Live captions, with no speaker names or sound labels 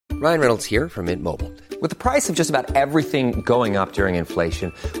Ryan Reynolds here from Mint Mobile. With the price of just about everything going up during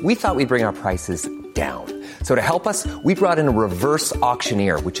inflation, we thought we'd bring our prices down. So to help us, we brought in a reverse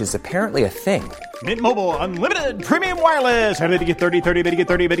auctioneer, which is apparently a thing. Mint Mobile Unlimited Premium Wireless. How to get 30, 30, bit to get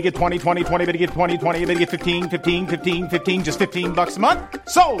 30, bit to get 20, 20, 20, bit to get 20, 20, bit to get 15, 15, 15, 15, just $15 a month?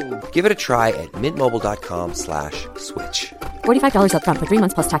 Sold! Give it a try at mintmobile.com/switch. $45 up front for 3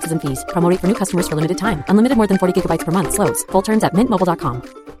 months plus taxes and fees. Promo rate for new customers for limited time. Unlimited more than 40 gigabytes per month. Slows full terms at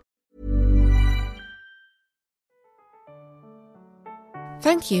mintmobile.com.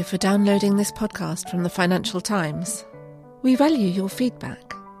 Thank you for downloading this podcast from the Financial Times. We value your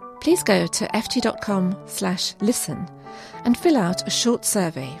feedback. Please go to ft.com/listen and fill out a short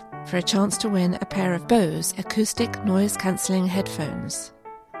survey for a chance to win a pair of Bose acoustic noise-cancelling headphones.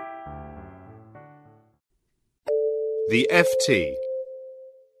 The FT.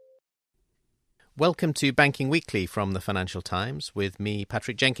 Welcome to Banking Weekly from the Financial Times with me,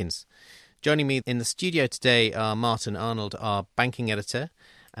 Patrick Jenkins. Joining me in the studio today are Martin Arnold, our banking editor,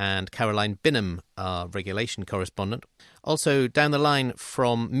 and Caroline Binham, our regulation correspondent. Also down the line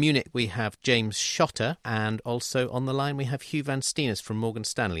from Munich we have James Schotter, and also on the line we have Hugh Van Steenis from Morgan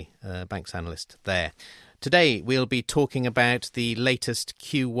Stanley, banks analyst there. Today we'll be talking about the latest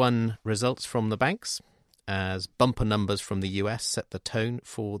Q1 results from the banks, as bumper numbers from the US set the tone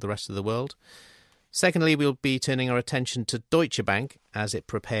for the rest of the world. Secondly, we'll be turning our attention to Deutsche Bank as it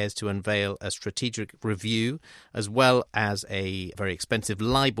prepares to unveil a strategic review as well as a very expensive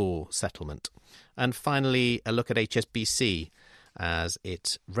LIBOR settlement. And finally, a look at HSBC as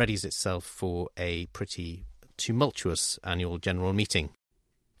it readies itself for a pretty tumultuous annual general meeting.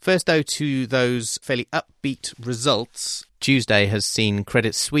 First, though, to those fairly upbeat results. Tuesday has seen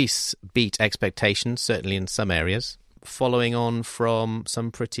Credit Suisse beat expectations, certainly in some areas, following on from some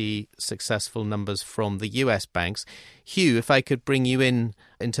pretty successful numbers from the US banks. Hugh, if I could bring you in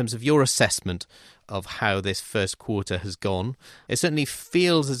terms of your assessment of how this first quarter has gone. It certainly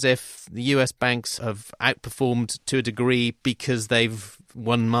feels as if the US banks have outperformed to a degree because they've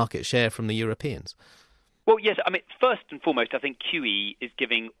won market share from the Europeans. Well, yes, I mean, first and foremost, I think QE is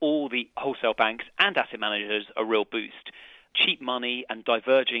giving all the wholesale banks and asset managers a real boost. Cheap money and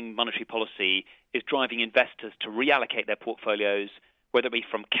diverging monetary policy is driving investors to reallocate their portfolios, whether it be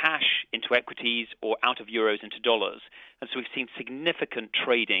from cash into equities or out of euros into dollars. And so we've seen significant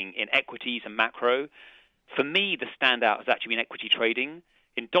trading in equities and macro. For me, the standout has actually been equity trading.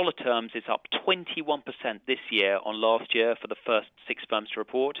 In dollar terms, it's up 21% this year on last year for the first 6 firms to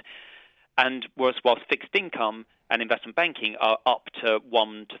report. And whilst fixed income and investment banking are up to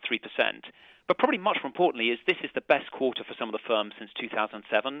 1 to 3%. But probably much more importantly is this is the best quarter for some of the firms since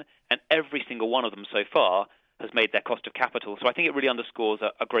 2007, and every single one of them so far has made their cost of capital. So I think it really underscores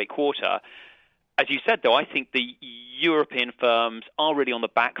a great quarter. As you said, though, I think the European firms are really on the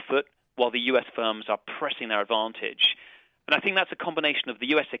back foot while the US firms are pressing their advantage. And I think that's a combination of the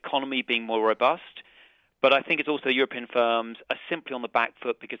US economy being more robust, but I think it's also European firms are simply on the back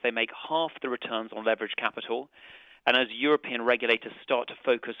foot because they make half the returns on leveraged capital. And as European regulators start to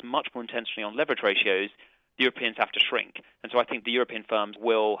focus much more intentionally on leverage ratios, the Europeans have to shrink. And so I think the European firms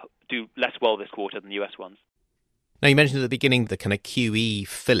will do less well this quarter than the US ones. Now, you mentioned at the beginning the kind of QE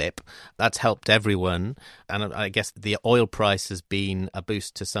fillip. That's helped everyone. And I guess the oil price has been a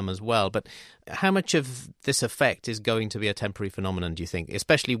boost to some as well. But how much of this effect is going to be a temporary phenomenon, do you think?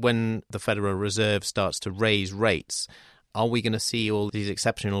 Especially when the Federal Reserve starts to raise rates. Are we going to see all these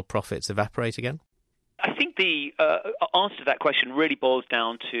exceptional profits evaporate again? I think the answer to that question really boils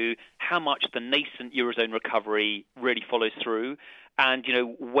down to how much the nascent Eurozone recovery really follows through and,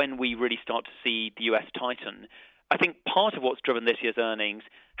 when we really start to see the US tighten. I think part of what's driven this year's earnings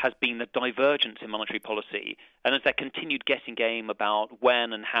has been the divergence in monetary policy. And as that continued guessing game about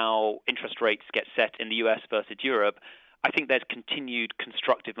when and how interest rates get set in the US versus Europe, I think there's continued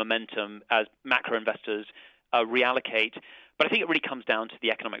constructive momentum as macro investors reallocate. But I think it really comes down to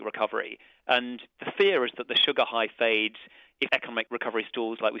the economic recovery. And the fear is that the sugar high fades if economic recovery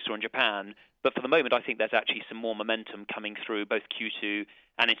stalls like we saw in Japan. But for the moment, I think there's actually some more momentum coming through both Q2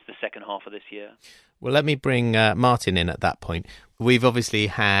 and into the second half of this year. Well, let me bring Martin in at that point. We've obviously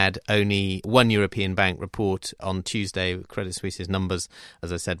had only one European bank report on Tuesday, Credit Suisse's numbers,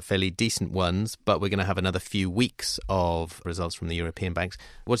 as I said, fairly decent ones, but we're going to have another few weeks of results from the European banks.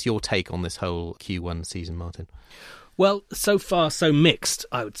 What's your take on this whole Q1 season, Martin? Well, so far so mixed,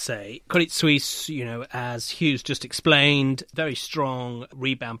 I would say. Credit Suisse, as Hugh's just explained, very strong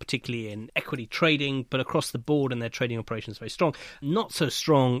rebound, particularly in equity trading, but across the board in their trading operations, very strong. Not so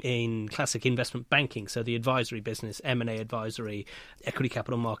strong in classic investment banking, so the advisory business, M&A advisory, equity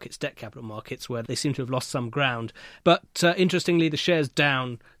capital markets, debt capital markets, where they seem to have lost some ground. But interestingly, the shares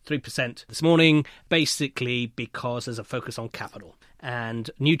down 3% this morning, basically because there's a focus on capital. And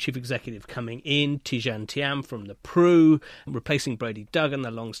new chief executive coming in, Tidjane Thiam from the Pru, replacing Brady Duggan,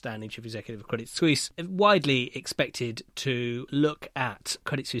 the long-standing chief executive of Credit Suisse, widely expected to look at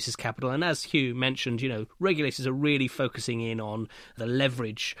Credit Suisse's capital. And as Hugh mentioned, regulators are really focusing in on the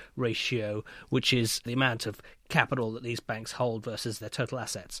leverage ratio, which is the amount of capital that these banks hold versus their total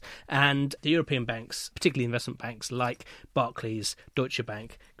assets. And the European banks, particularly investment banks like Barclays, Deutsche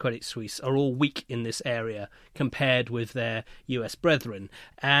Bank, Credit Suisse, are all weak in this area compared with their US brethren.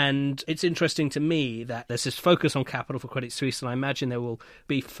 And it's interesting to me that there's this focus on capital for Credit Suisse, and I imagine there will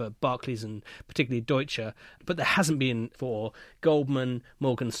be for Barclays and particularly Deutsche, but there hasn't been for Goldman,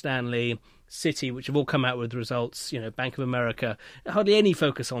 Morgan Stanley, Citi, which have all come out with results, Bank of America, hardly any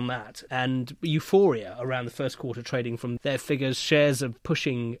focus on that. And euphoria around the first quarter trading from their figures, shares are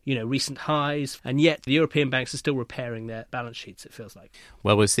pushing, recent highs, and yet the European banks are still repairing their balance sheets, it feels like.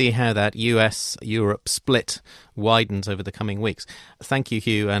 Well, we'll see how that US-Europe split widens over the coming weeks. Thank you,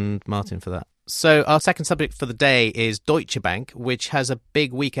 Hugh and Martin, for that. So our second subject for the day is Deutsche Bank, which has a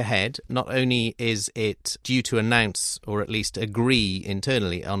big week ahead. Not only is it due to announce or at least agree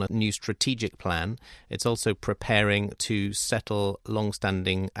internally on a new strategic plan, it's also preparing to settle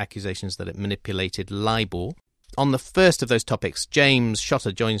long-standing accusations that it manipulated LIBOR. On the first of those topics, James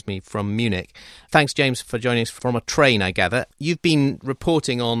Schotter joins me from Munich. Thanks, James, for joining us from a train, I gather. You've been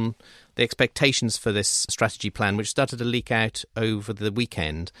reporting on the expectations for this strategy plan, which started to leak out over the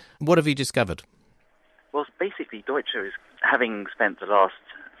weekend. What have you discovered? Well, basically, Deutsche is, having spent the last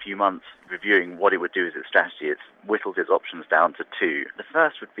few months reviewing what it would do as its strategy, it's whittled its options down to two. The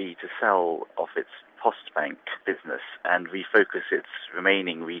first would be to sell off its Postbank business and refocus its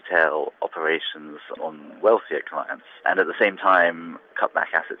remaining retail operations on wealthier clients, and at the same time cut back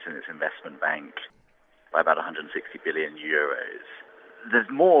assets in its investment bank by about 160 billion euros. The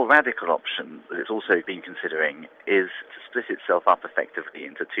more radical option that it's also been considering is to split itself up effectively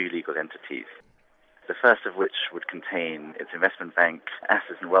into two legal entities. The first of which would contain its investment bank,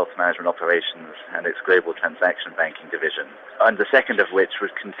 asset and wealth management operations, and its global transaction banking division. And the second of which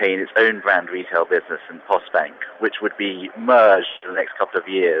would contain its own brand retail business and Postbank, which would be merged in the next couple of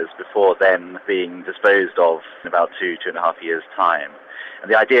years before then being disposed of in about 2.5 years' time.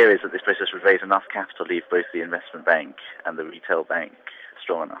 And the idea is that this process would raise enough capital to leave both the investment bank and the retail bank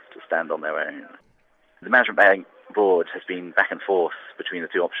strong enough to stand on their own. The management bank board has been back and forth between the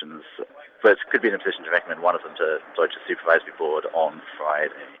two options, but could be in a position to recommend one of them to Deutsche's supervisory board on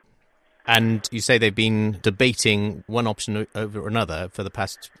Friday. And you say they've been debating one option over another for the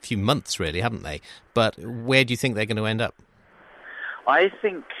past few months, really, haven't they? But where do you think they're going to end up? I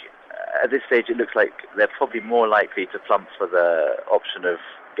think at this stage it looks like they're probably more likely to plump for the option of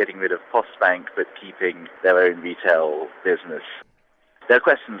getting rid of Postbank but keeping their own retail business. There are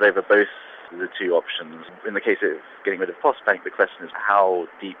questions over both the two options. In the case of getting rid of Postbank, the question is how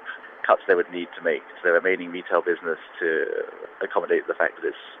deep cuts they would need to make to their remaining retail business to accommodate the fact that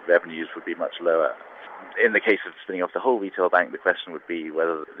its revenues would be much lower. In the case of spinning off the whole retail bank, the question would be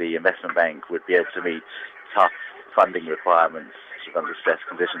whether the investment bank would be able to meet tough funding requirements under stress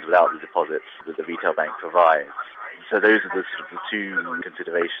conditions without the deposits that the retail bank provides. So those are the two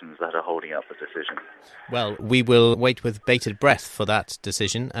considerations that are holding up the decision. Well, we will wait with bated breath for that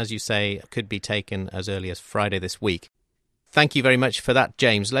decision. As you say, could be taken as early as Friday this week. Thank you very much for that,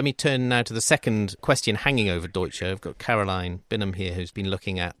 James. Let me turn now to the second question hanging over Deutsche. I've got Caroline Binham here, who's been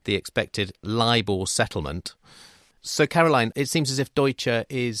looking at the expected LIBOR settlement. So, Caroline, it seems as if Deutsche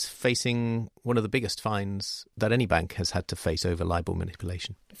is facing one of the biggest fines that any bank has had to face over LIBOR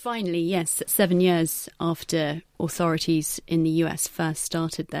manipulation. Finally, yes, 7 years after authorities in the US first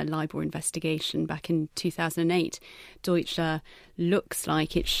started their LIBOR investigation back in 2008, Deutsche looks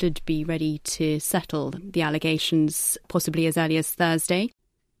like it should be ready to settle the allegations possibly as early as Thursday.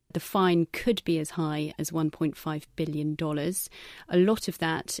 The fine could be as high as $1.5 billion. A lot of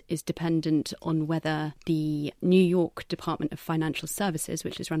that is dependent on whether the New York Department of Financial Services,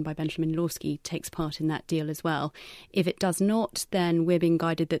 which is run by Benjamin Lawsky, takes part in that deal as well. If it does not, then we're being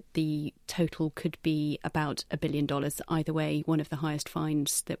guided that the total could be about $1 billion. Either way, one of the highest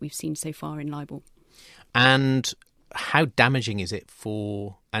fines that we've seen so far in LIBOR. And how damaging is it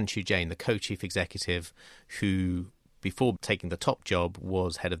for Tidjane, the co-chief executive, who before taking the top job,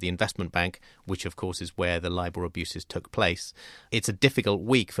 was head of the investment bank, which, of course, is where the LIBOR abuses took place. It's a difficult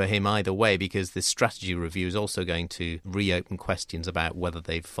week for him either way, because this strategy review is also going to reopen questions about whether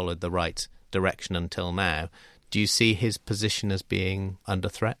they've followed the right direction until now. Do you see his position as being under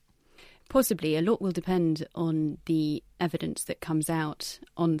threat? Possibly. A lot will depend on the evidence that comes out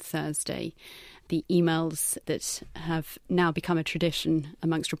on Thursday. The emails that have now become a tradition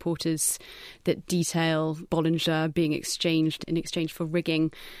amongst reporters that detail Bollinger being exchanged in exchange for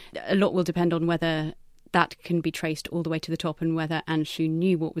rigging. A lot will depend on whether that can be traced all the way to the top and whether Anshu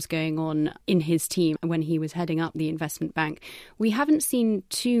knew what was going on in his team when he was heading up the investment bank. We haven't seen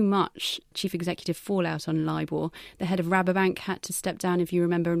too much chief executive fallout on LIBOR. The head of Rabobank had to step down, if you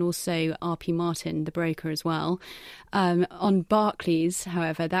remember, and also RP Martin, the broker, as well. On Barclays,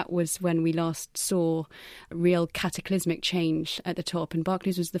 however, that was when we last saw real cataclysmic change at the top, and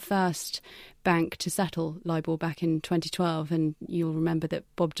Barclays was the first bank to settle LIBOR back in 2012, and you'll remember that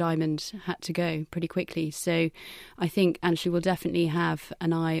Bob Diamond had to go pretty quickly. So I think Anshu will definitely have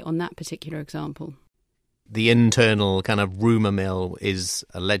an eye on that particular example. The internal kind of rumour mill is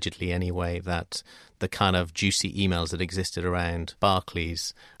allegedly, anyway, that the kind of juicy emails that existed around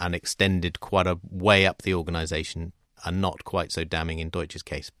Barclays and extended quite a way up the organisation are not quite so damning in Deutsche's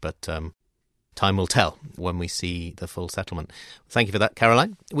case. But time will tell when we see the full settlement. Thank you for that,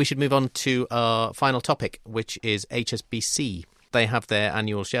 Caroline. We should move on to our final topic, which is HSBC. They have their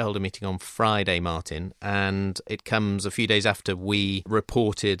annual shareholder meeting on Friday, Martin, and it comes a few days after we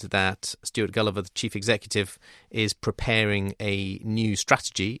reported that Stuart Gulliver, the chief executive, is preparing a new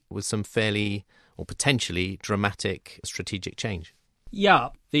strategy with some fairly or potentially dramatic strategic change. Yeah,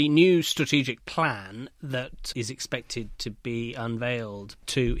 the new strategic plan that is expected to be unveiled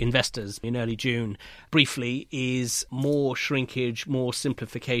to investors in early June, briefly, is more shrinkage, more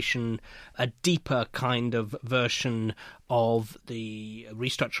simplification, a deeper kind of version of the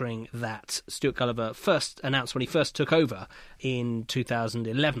restructuring that Stuart Gulliver first announced when he first took over in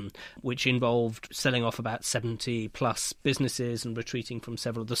 2011, which involved selling off about 70 plus businesses and retreating from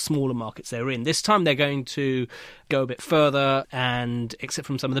several of the smaller markets they were in. This time they're going to go a bit further and exit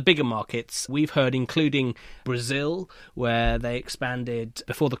from some of the bigger markets. We've heard, including Brazil, where they expanded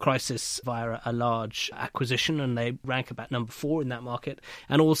before the crisis via a large acquisition, and they rank about number 4 in that market,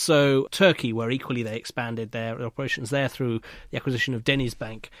 and also Turkey, where equally they expanded their operations there through the acquisition of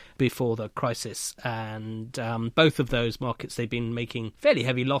DenizBank before the crisis. And both of those markets, they've been making fairly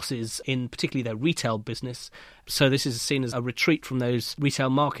heavy losses in particularly their retail business. So this is seen as a retreat from those retail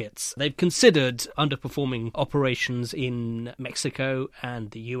markets. They've considered underperforming operations in Mexico and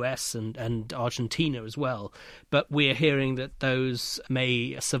the US and Argentina as well. But we're hearing that those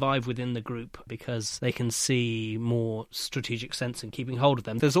may survive within the group because they can see more strategic sense in keeping hold of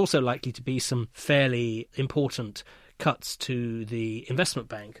them. There's also likely to be some fairly important cuts to the investment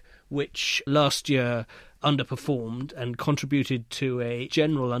bank, which last year underperformed and contributed to a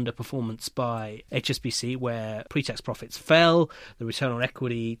general underperformance by HSBC, where pre-tax profits fell, the return on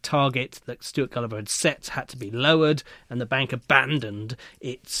equity target that Stuart Gulliver had set had to be lowered, and the bank abandoned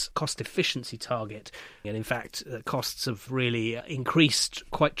its cost efficiency target. And in fact, the costs have really increased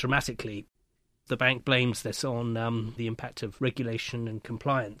quite dramatically. The bank blames this on the impact of regulation and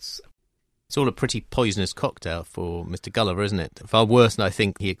compliance. It's all a pretty poisonous cocktail for Mr. Gulliver, isn't it? Far worse than I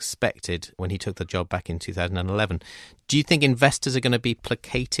think he expected when he took the job back in 2011. Do you think investors are going to be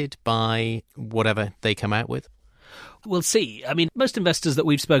placated by whatever they come out with? We'll see. I mean, most investors that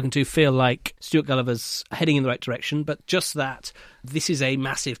we've spoken to feel like Stuart Gulliver's heading in the right direction, but just that this is a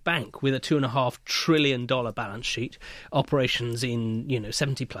massive bank with a $2.5 trillion balance sheet, operations in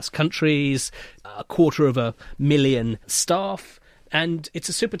 70-plus countries, 250,000 staff. And it's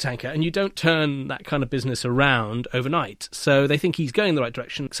a supertanker, and you don't turn that kind of business around overnight. So they think he's going in the right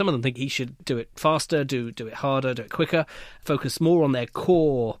direction. Some of them think he should do it faster, do it harder, do it quicker, focus more on their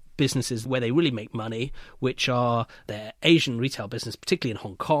core businesses where they really make money, which are their Asian retail business, particularly in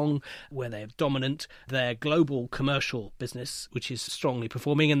Hong Kong, where they're dominant, their global commercial business, which is strongly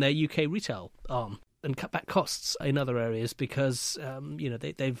performing, and their UK retail arm. And cut back costs in other areas because,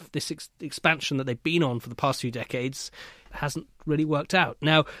 they've this expansion that they've been on for the past few decades hasn't really worked out.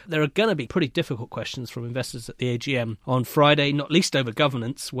 Now, there are going to be pretty difficult questions from investors at the AGM on Friday, not least over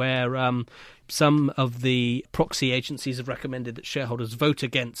governance, where some of the proxy agencies have recommended that shareholders vote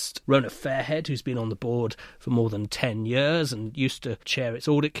against Rona Fairhead, who's been on the board for more than 10 years and used to chair its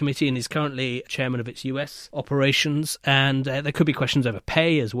audit committee and is currently chairman of its US operations. And there could be questions over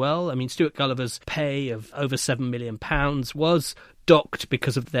pay as well. I mean, Stuart Gulliver's pay of over £7 million was docked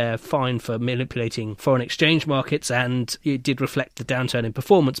because of their fine for manipulating foreign exchange markets, and it did reflect the downturn in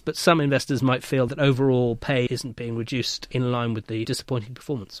performance, but some investors might feel that overall pay isn't being reduced in line with the disappointing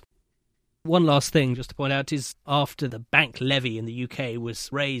performance. One last thing just to point out is after the bank levy in the UK was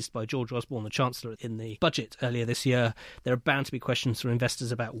raised by George Osborne, the Chancellor, in the budget earlier this year, there are bound to be questions from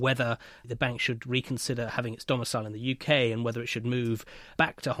investors about whether the bank should reconsider having its domicile in the UK and whether it should move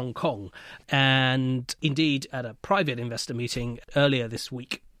back to Hong Kong. And indeed, at a private investor meeting earlier this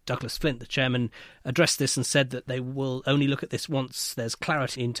week, Douglas Flint, the chairman, addressed this and said that they will only look at this once there's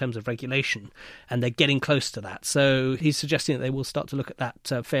clarity in terms of regulation, and they're getting close to that. So he's suggesting that they will start to look at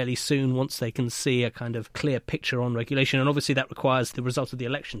that fairly soon once they can see a kind of clear picture on regulation, and obviously that requires the result of the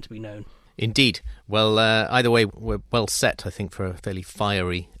election to be known. Indeed. Well, either way, we're well set, I think, for a fairly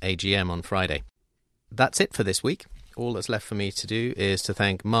fiery AGM on Friday. That's it for this week. All that's left for me to do is to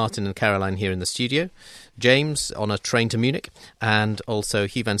thank Martin and Caroline here in the studio, James on a train to Munich, and also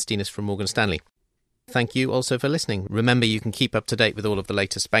Hugh Van Steenis from Morgan Stanley. Thank you also for listening. Remember, you can keep up to date with all of the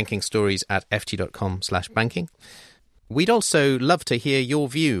latest banking stories at ft.com/banking. We'd also love to hear your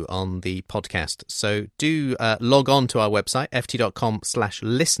view on the podcast, so do log on to our website,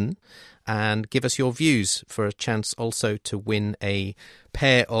 ft.com/listen, and give us your views for a chance also to win a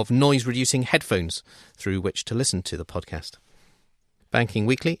pair of noise-reducing headphones through which to listen to the podcast. Banking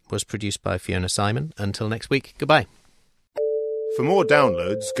Weekly was produced by Fiona Simon. Until next week, goodbye. For more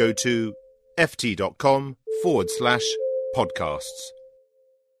downloads, go to ft.com/podcasts.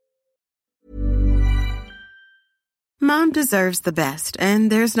 Mom deserves the best,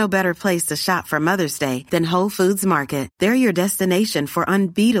 and there's no better place to shop for Mother's Day than Whole Foods Market. They're your destination for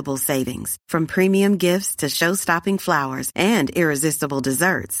unbeatable savings, from premium gifts to show-stopping flowers and irresistible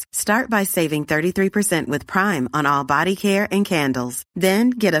desserts. Start by saving 33% with Prime on all body care and candles.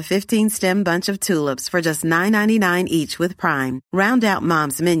 Then get a 15-stem bunch of tulips for just $9.99 each with Prime. Round out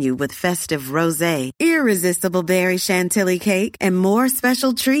Mom's menu with festive rosé, irresistible berry chantilly cake, and more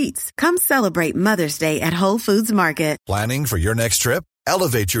special treats. Come celebrate Mother's Day at Whole Foods Market. Planning for your next trip?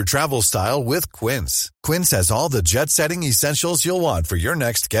 Elevate your travel style with Quince. Quince has all the jet-setting essentials you'll want for your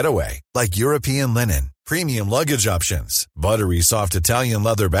next getaway, like European linen, premium luggage options, buttery soft Italian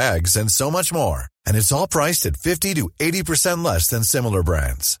leather bags, and so much more. And it's all priced at 50 to 80% less than similar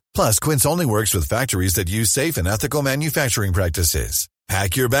brands. Plus, Quince only works with factories that use safe and ethical manufacturing practices.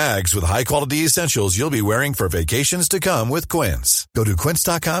 Pack your bags with high-quality essentials you'll be wearing for vacations to come with Quince. Go to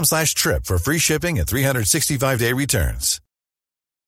quince.com/trip for free shipping and 365-day returns.